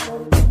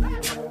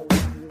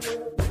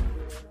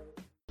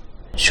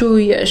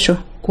Chuya sho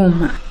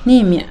kuma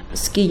nimia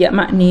skiya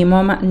ma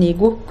nimo ma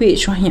nigu kwi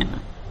shohya.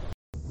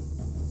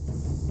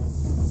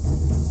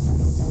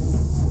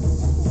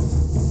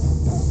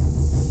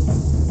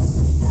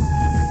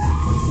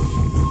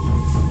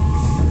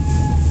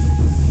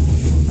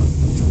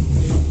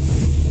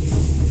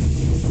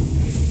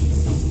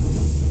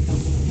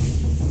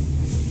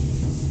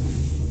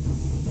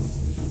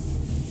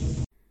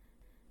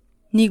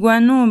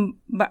 Niguanu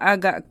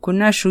baaga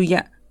kuna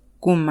shuya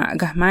kuma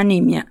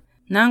gahmanimia.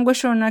 Nangwa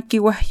shona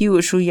kiwa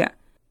hiu shuya.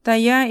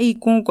 Taya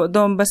ikun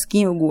kodon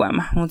baskinyo guwa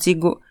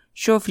mahunzigo.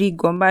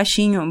 Shofrigo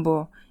bashinyo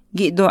bo.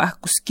 Gido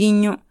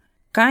akuskinyo.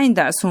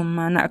 Kainda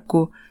summa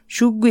naku.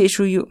 Shugwe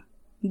shuyu.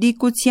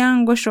 Diku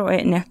tiango sho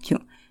enakyo.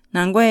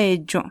 Nangwa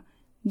ejo.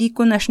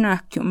 Diku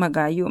nashnakyo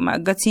magayo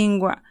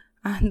magatsingwa.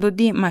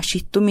 Dodi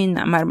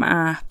mashitumina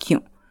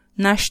marmaakyo.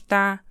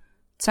 Nashta.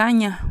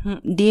 Tsanya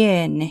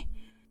diene.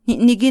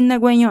 Nigina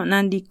gwenyo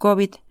nandi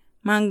COVID.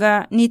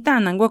 Manga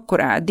nitana ngwa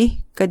kuradi.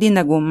 Kadi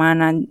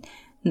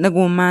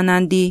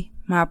nagumanandi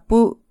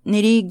mapu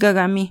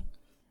nirigagami.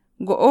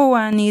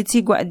 Go'owa ni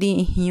tsigwa di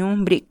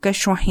hiyon brika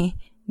shwahi.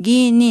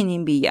 Gi nini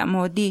biya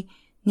modi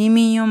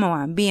nimiyo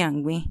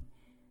mawabiyangwi.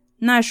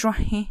 Na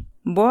shwahi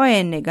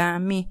boe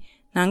negami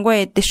nangwa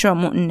ete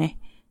shomune.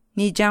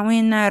 Ni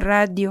jawi na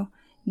radio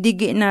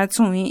digi na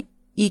tsui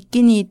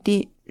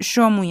ikiniti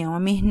shomu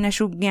yawami na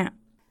shugya.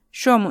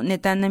 Shomu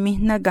netanami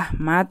na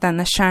gahmata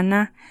na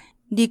shana.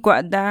 Di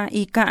kwa da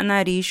ika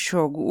na ri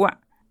shoguwa.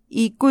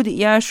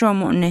 Ikudi ya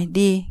shomu ne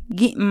di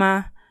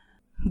gima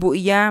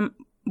buya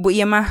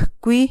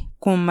mahkwi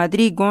kun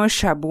madrigon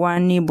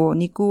shabuani bo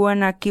nikuwa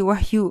na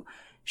kiwahyu.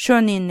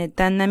 Shoni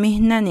netanami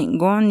na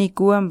ningon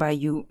nikuwa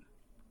bayu.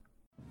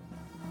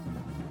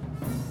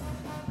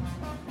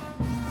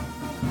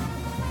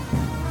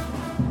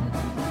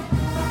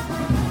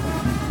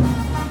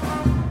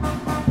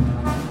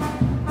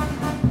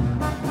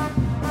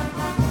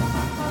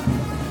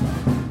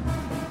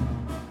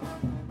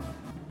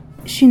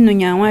 Shino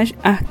nyawash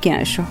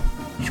ahkiasho.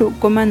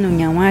 Shukoma no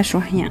nyawash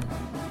wahya.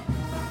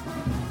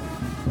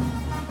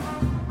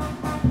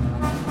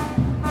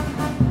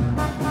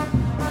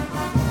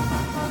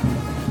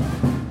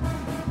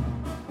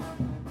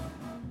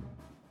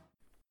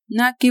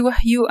 Naki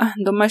wahyu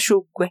ahdoma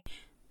shukwe.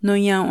 No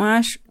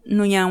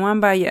nyawan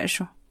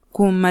bayasho.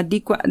 Kuma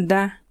dikwa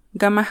da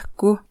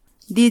gamahku.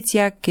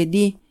 Ditia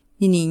kedi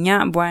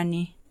niña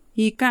buani.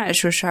 Ika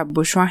asho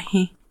shabu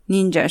shwahi.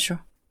 Ninjasho.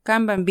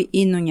 Kambambi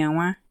ino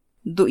nyawan.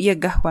 Duya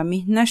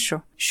gahwami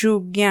nasho.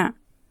 Shugya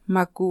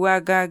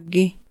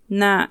makuwagagi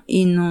na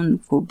inun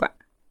kuba.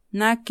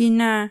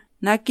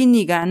 Naki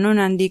nigano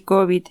nandi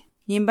COVID.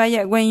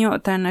 Nimbaya gwenyo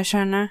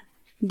tanashana.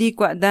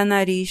 Dikwa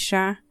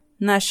danarisha.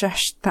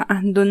 Nashashta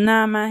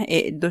andunama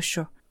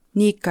dosho.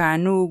 Nika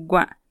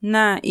nugwa.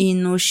 Na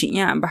inu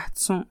shinya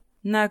bahtsun.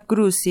 Na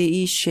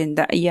cruci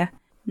ishendaya.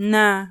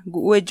 Na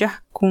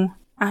guwejakun.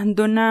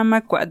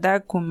 Andunama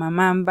kwadaku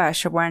mamamba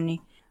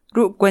shawani.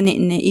 Rukwa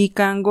ne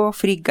ikango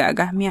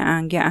frigaga mia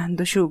angya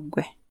ando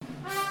shugwe.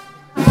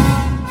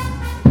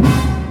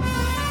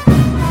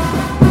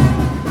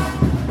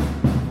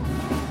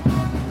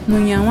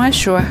 Nunyawa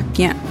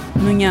shwahkya.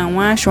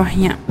 Nunyawa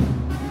shwahya.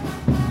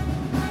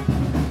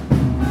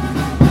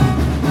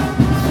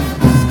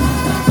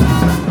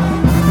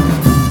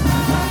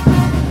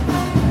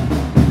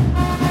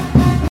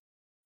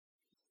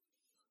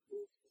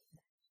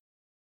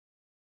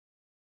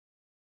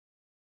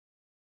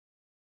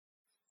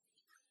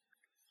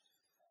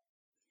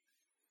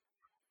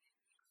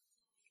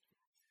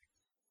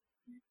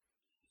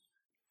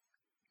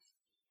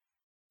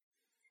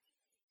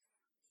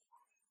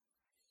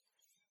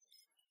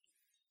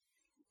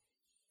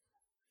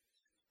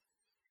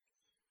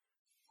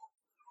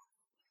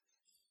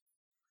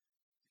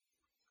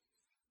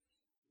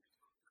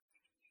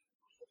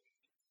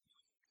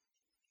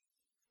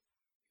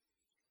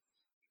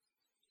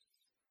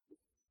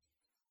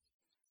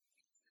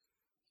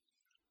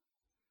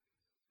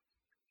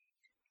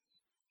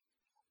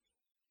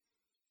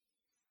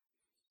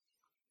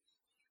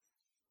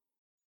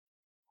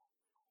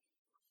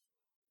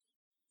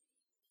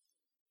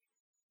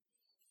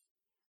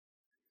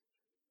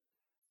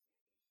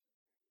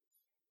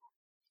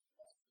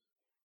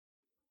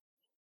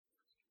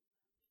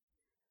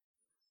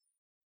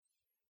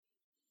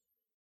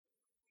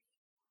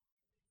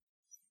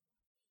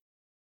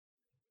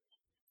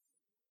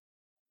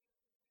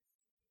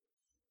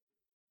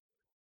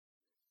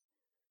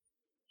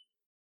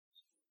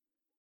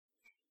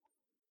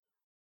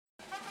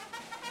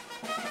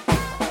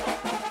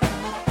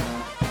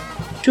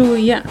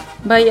 Chuya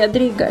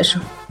bayadrigasho.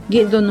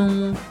 Gido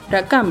numu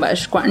rakamba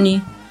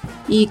shkwani.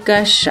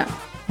 Ikasha.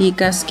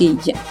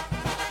 Ikaskilla.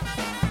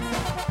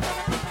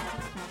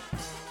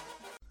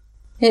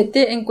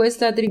 Este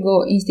encuesta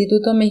trigo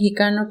Instituto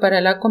Mexicano para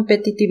la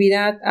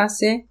Competitividad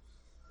hace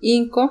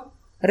INCO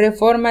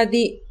reforma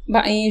di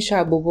bain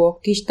shabubo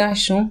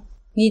kistashun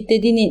nite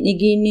dini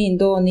nigini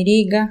do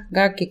niriga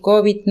gake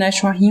COVID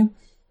nashwahyu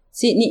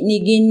si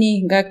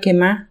nigini gake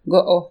ma go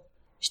o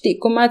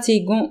shtikomati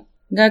gun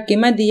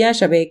Gakima diya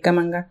shabeka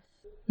manga.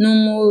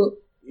 Numu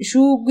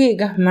shugwi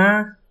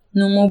gahma,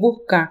 numu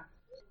busca.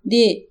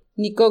 Di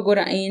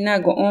Nicogora ina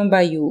goon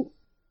bayu.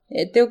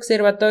 Este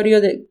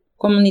observatorio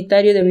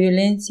comunitario de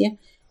violencia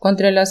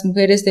contra las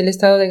mujeres del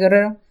estado de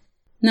Guerrero.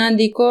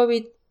 Nandi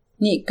COVID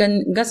ni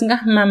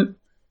gasgahma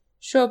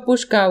sho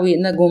pushkawi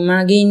na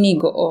gumagi ni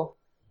goo.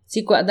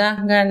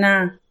 Sikwada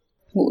gana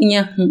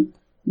nyahu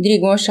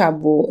drigo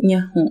shabu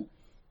nyahu.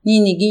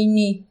 Nini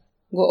gini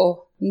goo.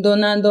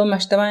 Donando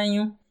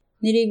mashtabaño.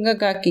 Niriga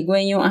gaki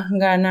gueño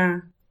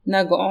gana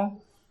na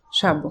goo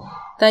shabu.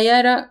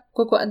 Tayara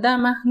kukwada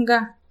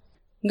mahga.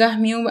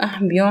 Gahmiu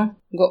ahbion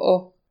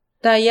goo.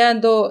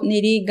 Tayado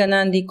niriga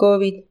nandi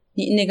COVID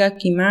ni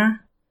negakima.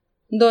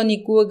 Do ni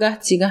kuga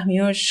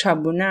gahmiu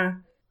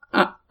shabuna.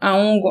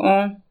 Aun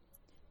goo.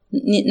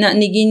 Na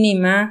nigini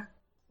ma.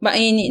 Ba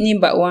ini ni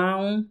ba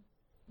waun.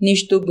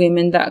 Nishtu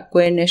gwimenda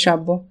kwene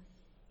shabu.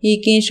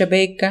 Ikin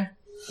shabeka.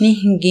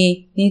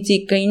 Nihingi.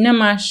 Nitzika ina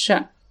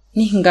masha.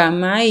 Nihinga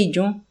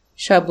maijo.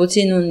 Shabu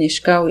tinu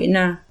nishkawi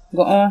na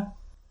goo.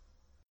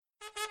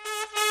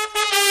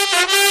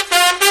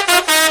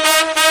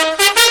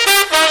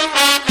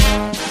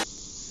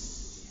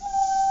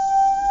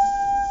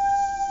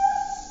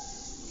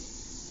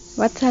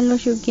 Watsalo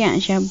shukian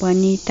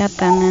shabuani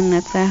tatana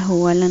natsa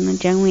huala no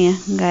jangwea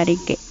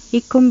garike.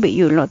 Ikumbi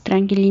yulo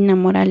Tranquilina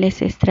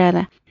Morales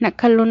Estrada.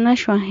 Nakaluna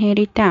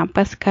Shuanjerita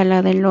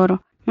Pascala del Oro.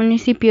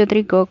 Municipio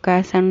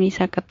Trigoca, San Luis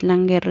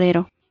Acatlán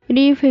Guerrero.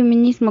 Ri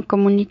feminismo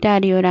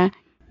comunitario ra.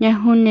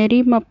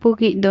 Nyahuneri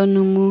mapugi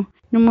donumu.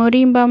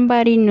 Numuri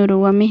bambari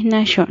nuruwa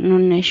mihnasho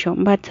nunesho.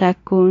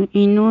 Batsaku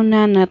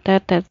inuna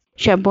natata.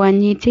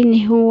 Shabuaniti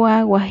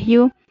nihuwa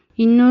wahyu.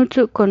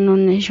 Inutsu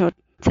konunesho.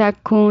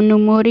 Tsaku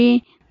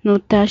numuri.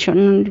 Nutasho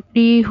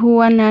nuri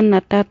huana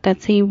natata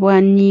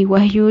tsiwani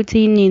wahyu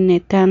tini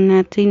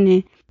netana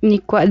tini ni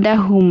kwada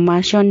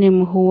huma shone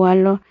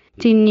muhualo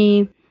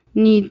tini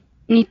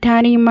ni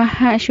tari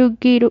maha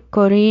shugiru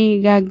kori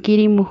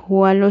gagiri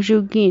muhualo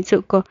shugi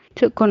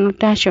tsuko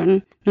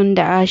nutasho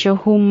nunda asho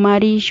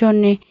humari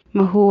shone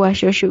muhua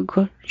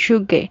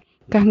shuge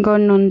kango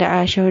nunda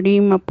asho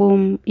ri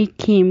mapum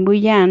ikimbu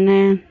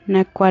yana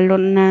na kwalo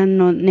na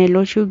no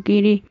nelo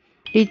shugiri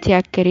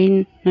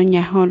ritiakeri no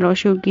nyaholo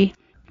shugi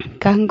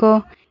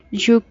kango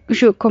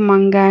yuko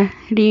manga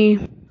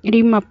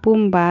ri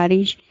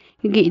mapumbari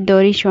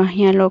gidori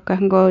shwahialo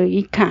kango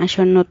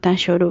ikasho nota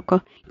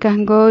shoruko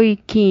kango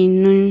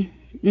ikin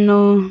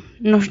no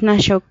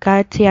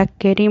nashoka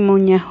tiakeri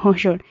munya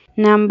hosho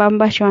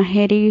nambamba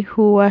shwaheri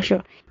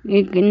huasho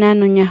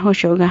nano nya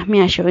hosho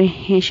gahmiasho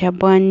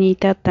shabani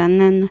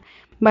tatanana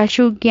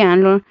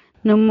bashugialo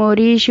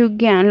numori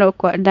shugialo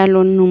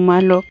kwadalo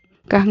numalo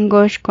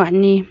kango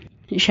shkwani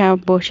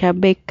shabo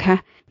shabeka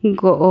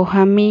go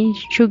hami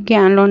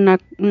shugialo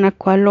na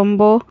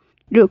kwalombo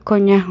ruko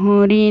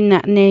nyahuri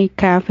na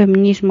neka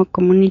feminismo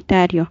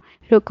comunitario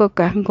ruko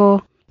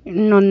kango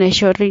no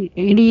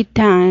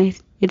neshorita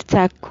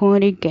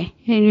irtsakurige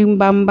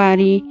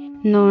rimbambari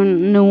no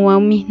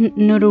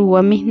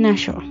nuruwa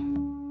mihnasho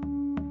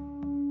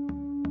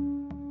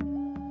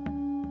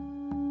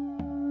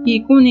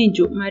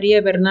Ikuniju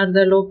María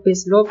Bernarda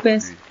López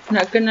López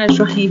nakana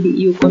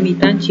shohibi yu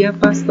Comitán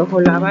Chiapas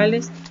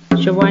Tojolabales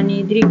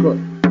Shawani Drigo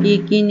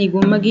Ikini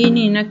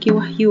gumagini naki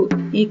wahyu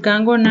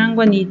ikango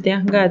nangwa nite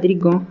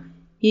gadrigo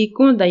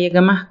ikunda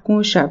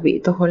yegamahku shabi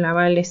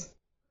Tojolabales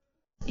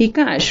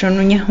ika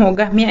shonu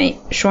nyahoga mi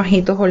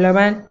shwahi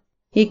Tojolabal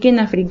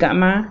ikina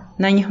frigama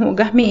na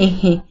nyahoga mi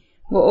ihi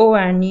go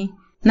owani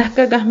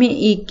nakagahmi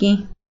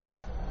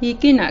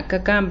iki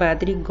nakakamba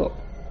drigo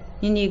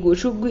ini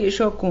gushugwi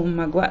shoku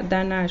magwa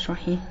dana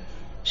shwahi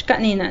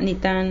shkani na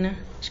nitana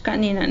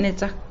shkani na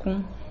netsaku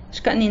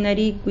shkani na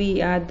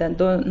rigwi ada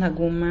do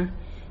naguma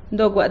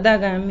do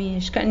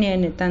guadagami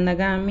shkani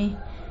tanagami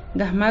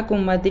gahmaku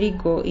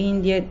madrigo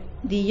india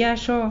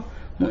diyasho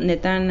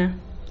munetana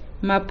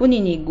mapuni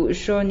ni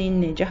gusho ni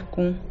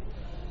nejaku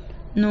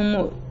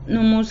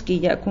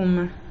numuski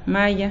yakuma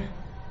maya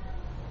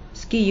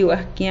skiyu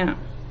ahkia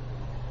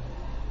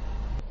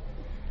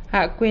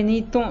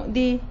akwenito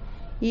di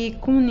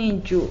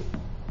ikuniju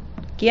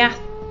kia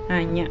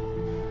anya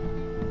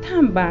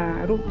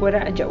tamba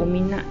rukora ja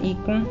umina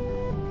ikun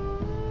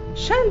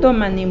shando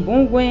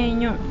manimbu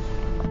gwenyo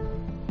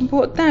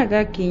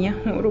botaga kinya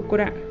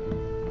rukura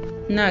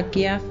na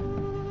kia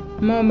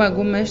mo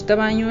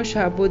magumestabaño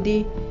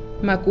shabudi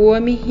makuwa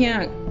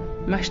mihya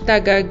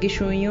mashtaga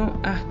gishunyo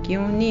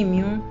ahkio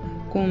nimyo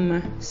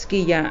kuma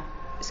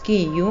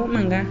skiyu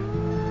manga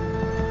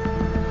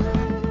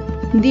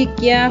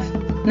dikia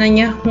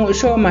nanya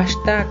sho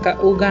mashtaka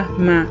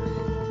ugahma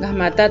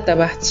gahma tata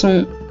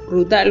bahtsun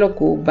rudalo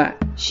kuba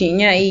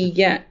shinya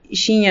iya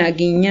shinya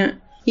ginya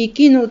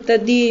ikinu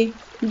tadi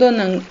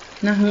donan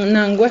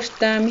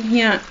nangwashta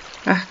mihya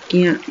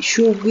ahkia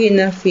shugwi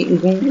na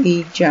fingun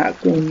ija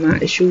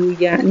kuma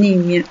shuya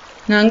nimya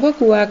nangwa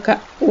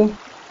kuwaka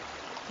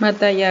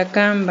mataya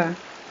kamba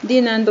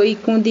dinando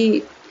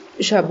ikundi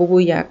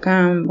shabubu ya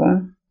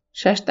kambo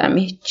shashta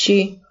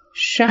michi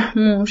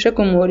shahmu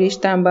shakumori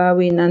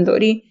stambawi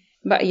nandori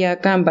ba'ya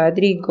kamba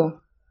drigo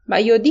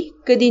ba'yo di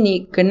kedini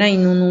kenai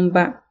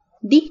nunumba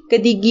di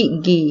kedigi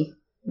gi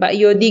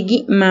ba'yo di gi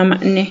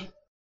mamane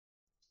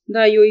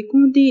dayo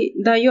ikundi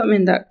dayo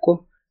mendako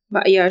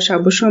ba'ya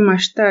shabusho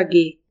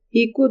mashtagi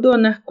iku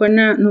dona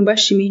kwana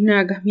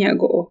nubashimihnaga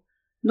miago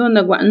dona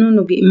guanu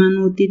nugi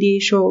manuti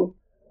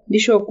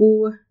disho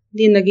kuwa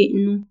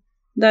dinaginu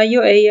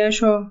dayo eya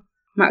sho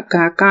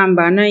maka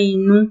kamba na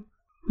inu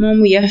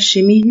momu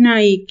yashimihna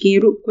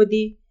ikiru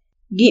kodi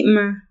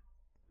gima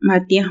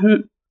matiahu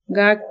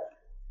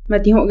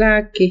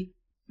gake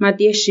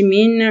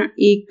matiashimina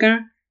ika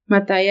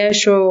mataya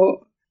sho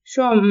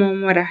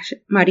momara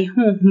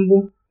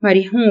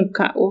marihun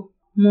kao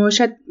mo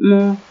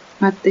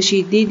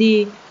matashididi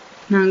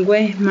nangwe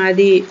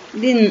madi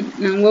din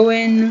nangwe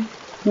wenu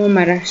mo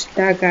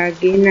marashtaga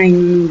gina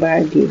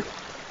inumbagi.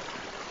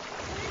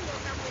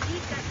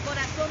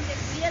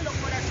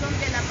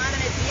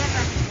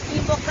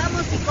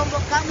 Invocamos y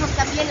convocamos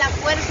también la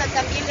fuerza,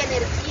 también la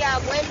energía,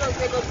 abuelos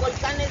de los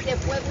volcanes de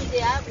fuego y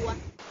de agua.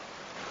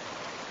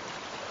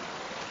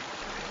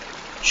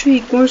 Shui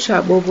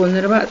kunsha bobo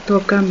nerva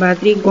tokan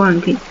badri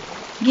guangi.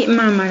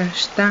 Gima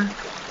marashta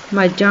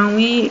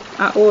majawi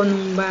a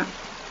onumba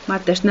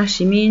matashna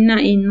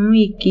shimina inu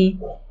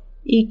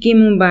iki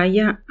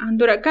mumbaya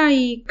andora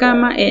kai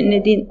kama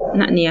enedin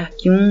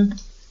naniakyun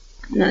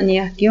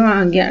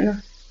angyalo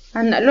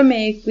analo me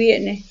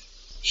kuiene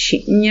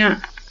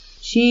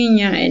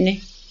shinya ene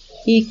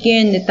iki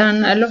ene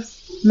tanalo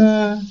mo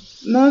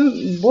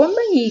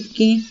bomba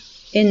iki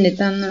ene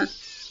tana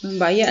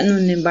mbaya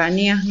nune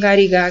bania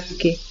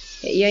garigake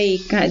ya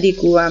ika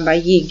dikuwa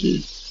bayigi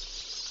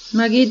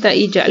magita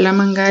ija la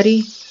mangari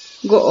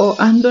go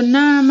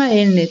andonama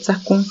ene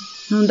tsakun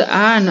nunda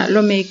ana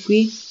lo mekwi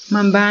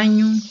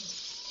mambanyu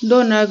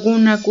dona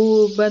guna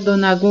kuba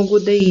dona gugu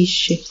de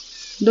ishe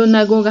dona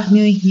goga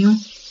miuhinyu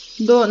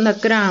dona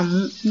kramu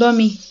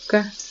domika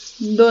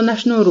dona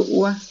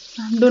shnurua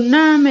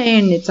donama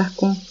ene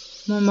tsakun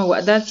moma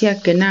wadatia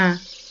kena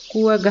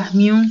kuwa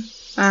gahmiu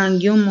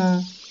angyu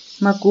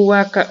makuwa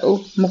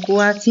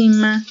makuwa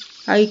tima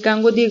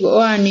aikango digo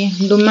ani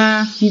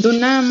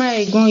ndunama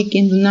egon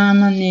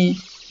ikindunama ne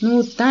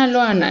nutalo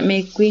ana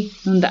mekwi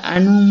nunda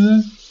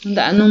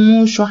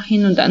anumu shwahi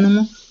nunda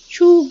anumu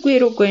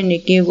shugwero kwene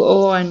kego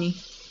ani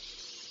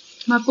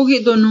mapugi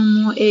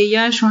donumu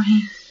eya shwahi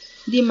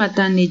di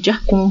matani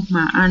jako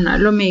ma ana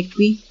lo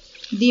mekwi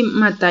di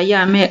mataya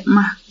me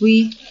mahkwi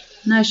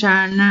na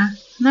shana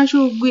na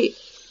shugwi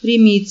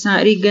rimitsa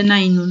rigana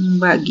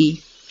inumbagi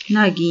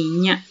na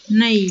ginya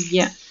na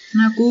iya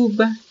na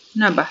kuba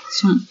na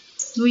batsun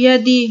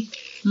duyadi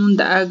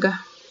mundaga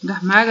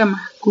gahmaga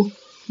mahku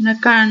na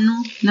kanu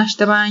na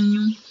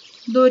shtabanyu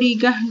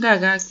doriga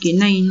gaga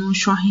kinainu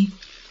shwahi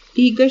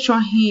riga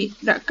shwahi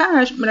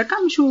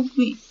rakam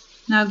shugwi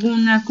na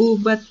guna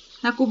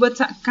kuba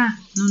tsaka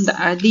nunda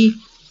adi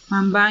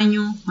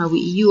mambanyu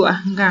mawiyu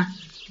ahga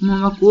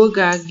mamakuwa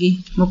gagi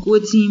makuwa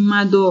tima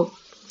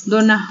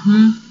dona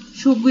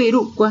shugwi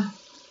rukwa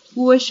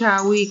kuwa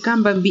shawi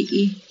kamba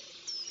bi'i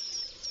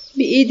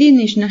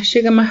dinish na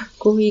shiga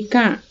mahku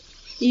ika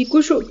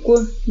ikushukwa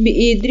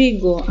bi'i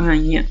drigo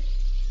anya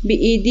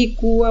bi'i di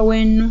kuwa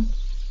wenu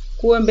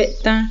kuwa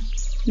beta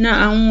na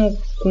amu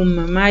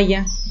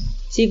kumamaya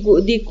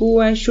sigu di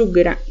kuwa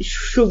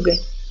shuge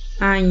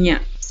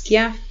anya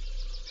kia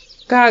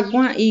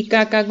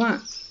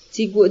kagwa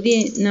sigu di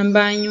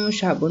nambanyu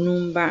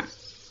shabunumba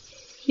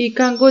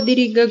ikango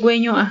diriga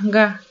gwenyo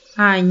ahga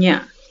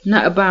anya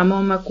na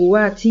bamo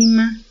makuwa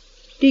tima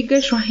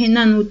riga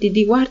shwahena nuti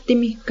di warte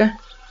mika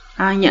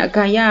anya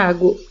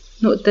kayagu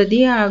nuta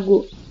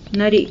diagu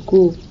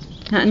nariku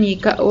na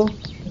nikao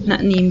na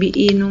nimbi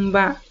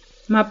inumba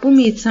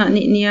mapumitsa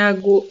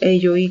niagu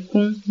eyo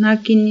ikun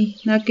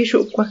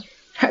nakishukwa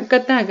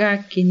hakataga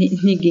kini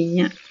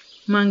niginya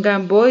manga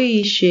boy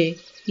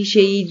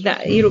ishe ida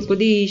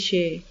irukudi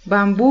ishe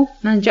bambu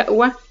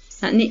nanjawa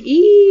ni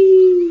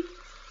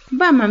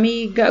ba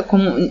mamiga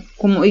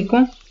como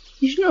ikun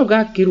ishnoga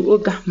kiru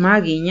ga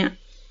maginya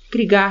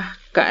kriga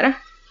kara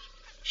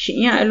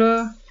shinya lo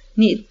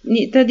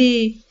ni tadi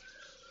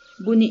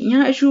guninya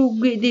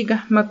shugwi diga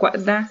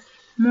makwada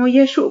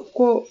moya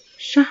shuko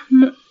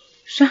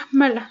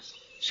shahmala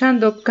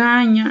shando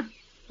kanya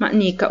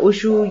manika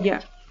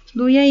ushuya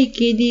duya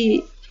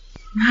ikidi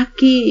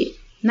haki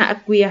na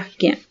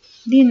kuyakya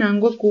di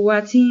nango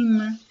kuwa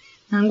tima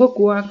nango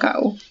kuwa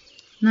kao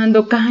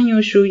nando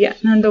kanyo shuya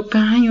nando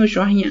kanyo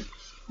shuanya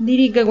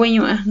diriga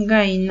gwenyo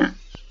ahgaina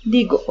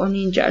digo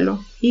oninjalo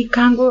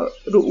ikango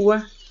ruwa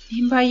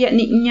himbaya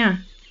niña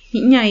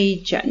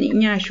icha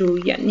niña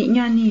shuya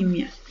niña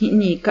nimia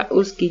nika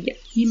uskiya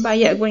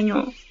himbaya gwenyo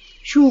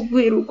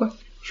shugwi rukwa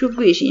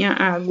shugwi shiya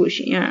agu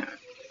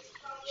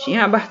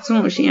shiya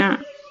bahtsun shiya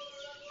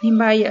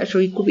himbaya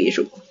shui kubi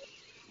shuku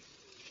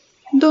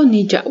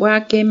doni jawa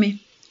keme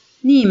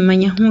ni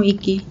manyahu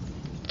iki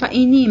pa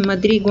ini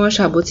madrigo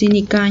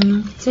shabutini kanyu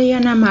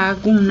sayana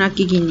magun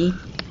nakigini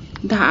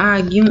da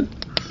agyun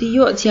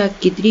tiyo tia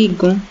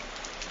kidrigo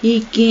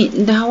iki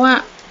dawa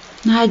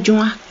na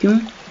juakyun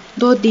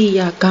dodi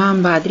ya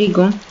kamba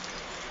drigo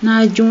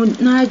na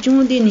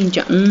jun di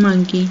ninja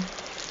mangi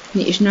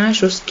ni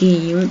isnasho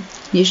skiyu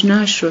ni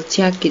isnasho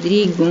tiaki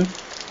drigo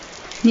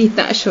ni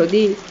tasho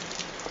di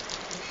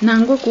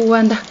nango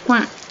kuwanda kwa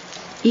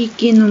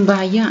iki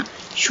numbaya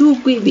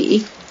shugwi bi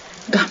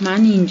gahma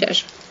ninja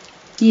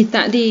ni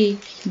ta di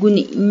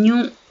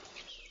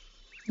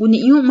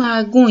guniñu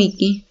magun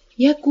iki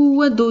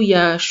yakuwa do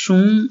ya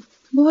shun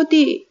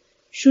bodi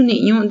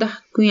shuniñu da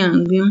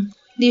kuyangyun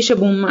di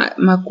shabun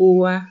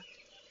makuwa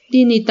di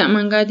ni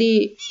tamanga di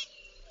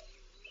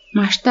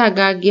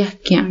mashtaga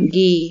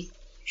gyakyanggi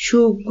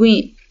shugwi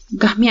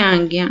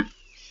gahmyangya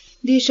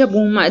di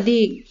shabun ma di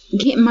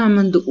gima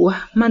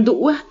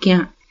manduwa kya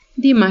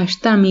di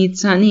mashta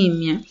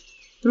mitsanimya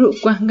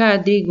rukwa nga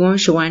drigon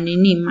shwani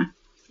nima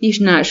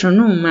ishna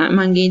shonuma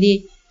mangi di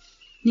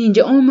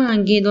ninja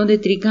mangi donde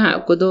trika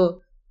kodo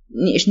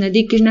nishna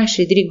di kishna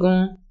shidrigon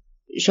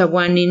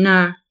shawani na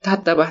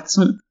tata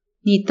batsun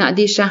ni ta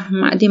di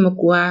shahma di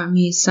mukwa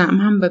mi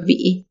samamba bi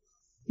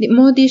di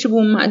modi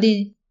shbun ma di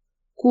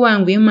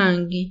kuangwi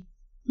mangi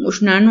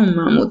mushna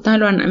numa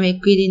mutalo ana me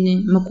kwirine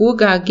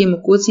mukuga ge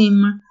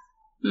mukuzima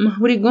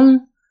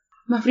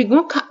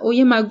mafrigon ka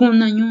oye magun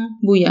nanyu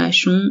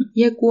buyashun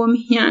yakuo mi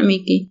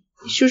yamiki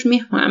shush mi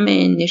hwame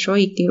ne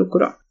shoiki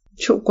rukro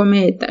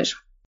chukometash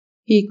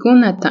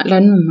ikuna ta la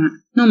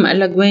numa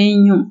la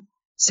gueño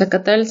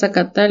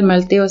sacatal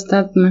malteo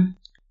statma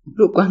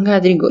rukwanga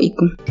drigo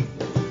ikum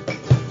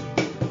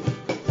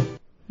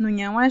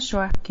nuñawa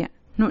shwakia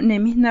nu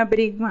nemihna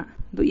brigwa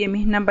du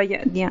yemihna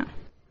bayadia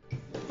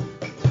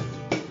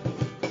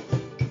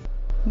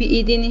bi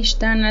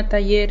idinistana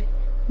taller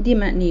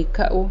dimani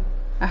kau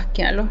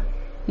ahkialo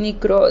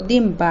nikro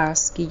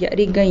dimbaski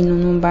yariga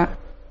inunumba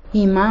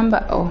imamba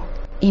o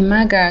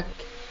imagak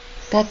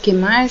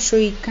takemasho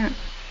ika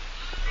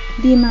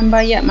dimamba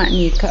ya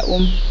manika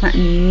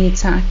manini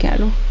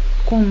tsakialo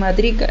kun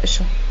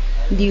madrigasho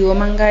dio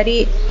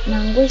mangari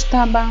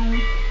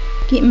nangostaban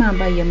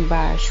kimamba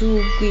yamba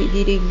shugwi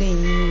diriga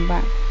inunumba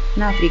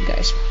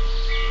nafrigasho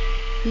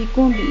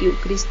ikumbi yu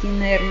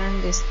Cristina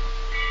Hernández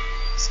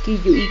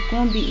skiyu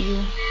ikumbi yu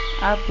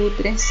apu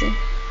 13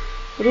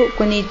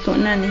 rukunito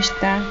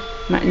nanista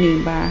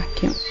manimba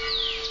kyo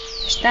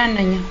stana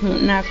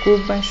nyahuna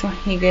kuba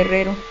shwahi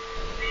guerrero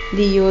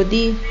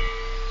diodi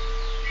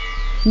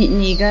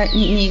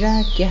niga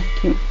kya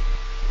kyo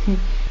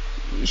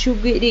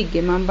shugwi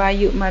rige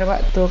mambayu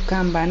marbato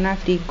kamba na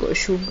frigo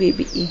shugwi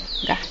bi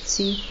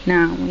gatsi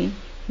nawi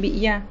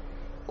biya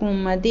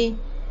kumadi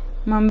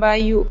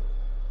mambayu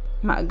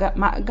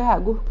maga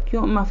gu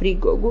kyo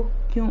mafrigo gu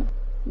kyo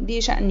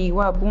di shani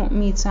wabu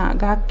mitsa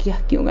ga kya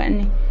kyo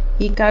gane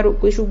ikaru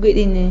ku shugwi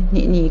dine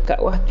ni ka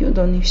wa kyo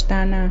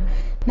donistana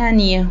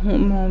nani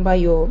humo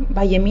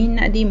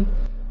bayamina di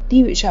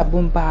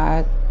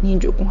shabumba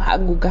ninju ku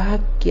hagu ga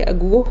kya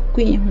gu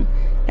kyo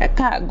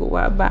rakagu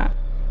waba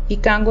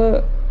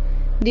ikango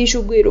di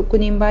shugwiru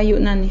kunimbayu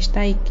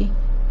nanistaiki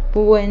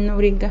bueno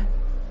riga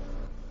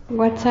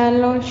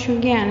Watsalo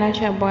shugiana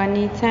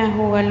shabani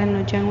tsahu wala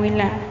no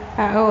jangwila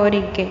a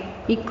orike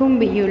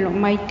ikumbi yulo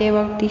Maite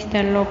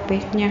Bautista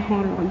López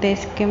ñahulo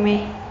deskeme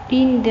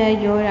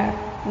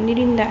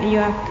rinda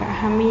yoaka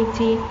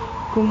hamiti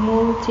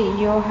kumulti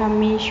yo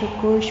hami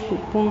shukush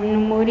pupun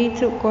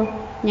numuritsuko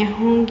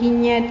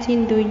ñahungiña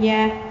tinduya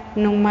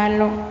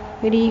numalo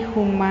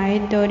rihuma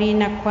edori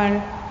nakwal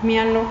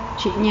mialo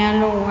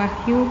chiñalo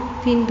wahyu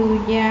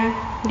tinduya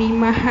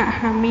rimaha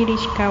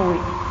hamirishkawe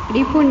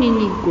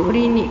ripunini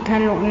gurini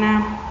kalona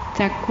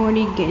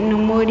takuri ge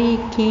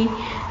numoriki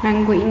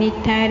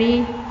nanguinitari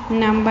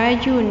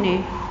nambayune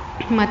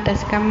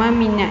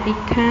mataskamamina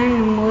ikan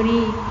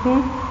numoriku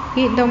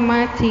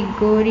idomati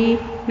gori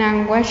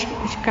nangwash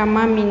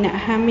skamamina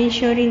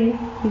hamishorin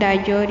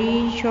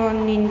dayori sho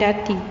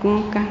nindatigu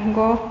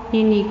kango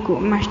niniku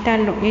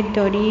mastalo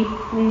edori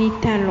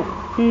nitalo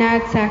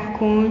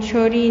natsakun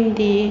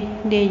shorindi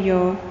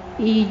deyo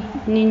i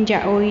ninja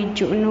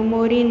oiju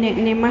numori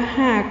ne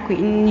maha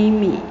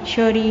nimi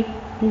shori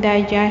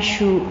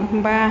dayashu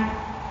ba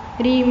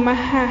ri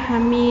maha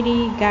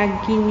hamiri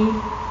gagini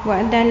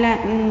wadala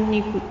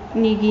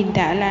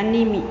nigidala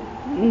nimi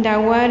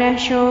dawara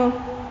sho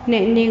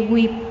ne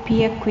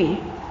wipiakwe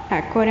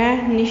akora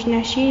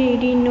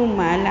nishnashiri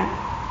numala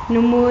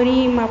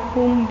numori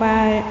mapumba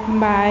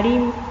bari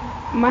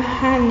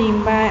maha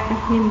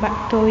nimba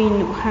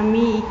toinu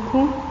hami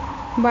iku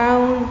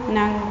baun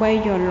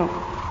nangwayolo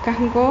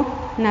kango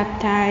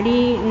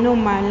natari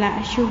numala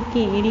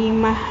shukiri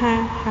maha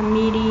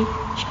hamiri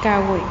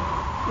shkawe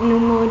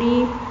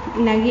numori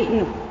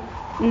naginu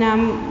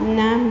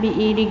nam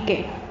biirige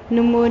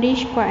numori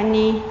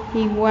shkwani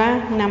iwa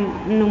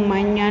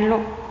numanyalo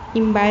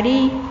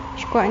imbari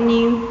shkwani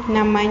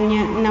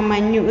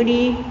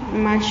namanyuri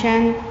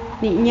mashan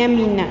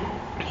ninyamina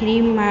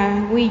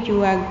rima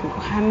wiyuagu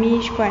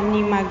hami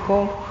shkwani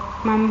mago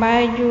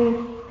mambayu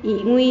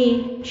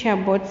iwi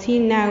shabotsi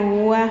na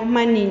uwa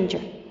maninja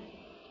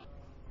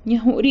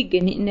ñahurige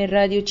ni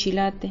radio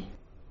chilate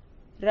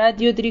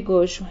radio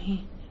drigoshohi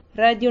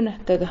radio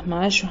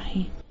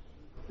naskagasmashohi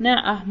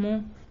na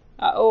ahmu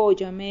a o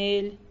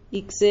jamel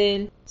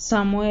Ixel,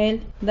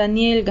 Samuel,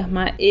 Daniel,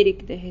 Gasma,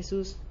 Eric de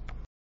Jesús.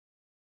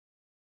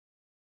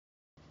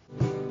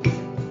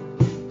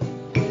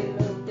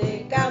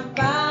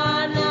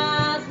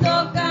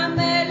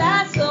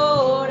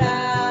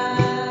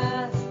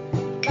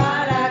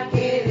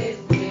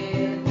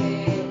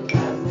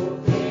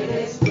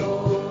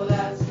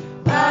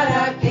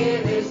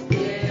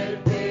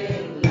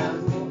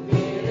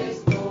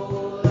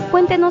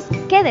 Cuéntenos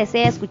qué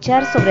desea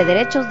escuchar sobre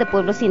derechos de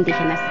pueblos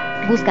indígenas.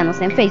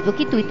 Búscanos en Facebook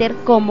y Twitter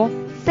como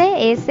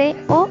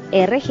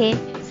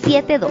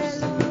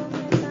CSORG72.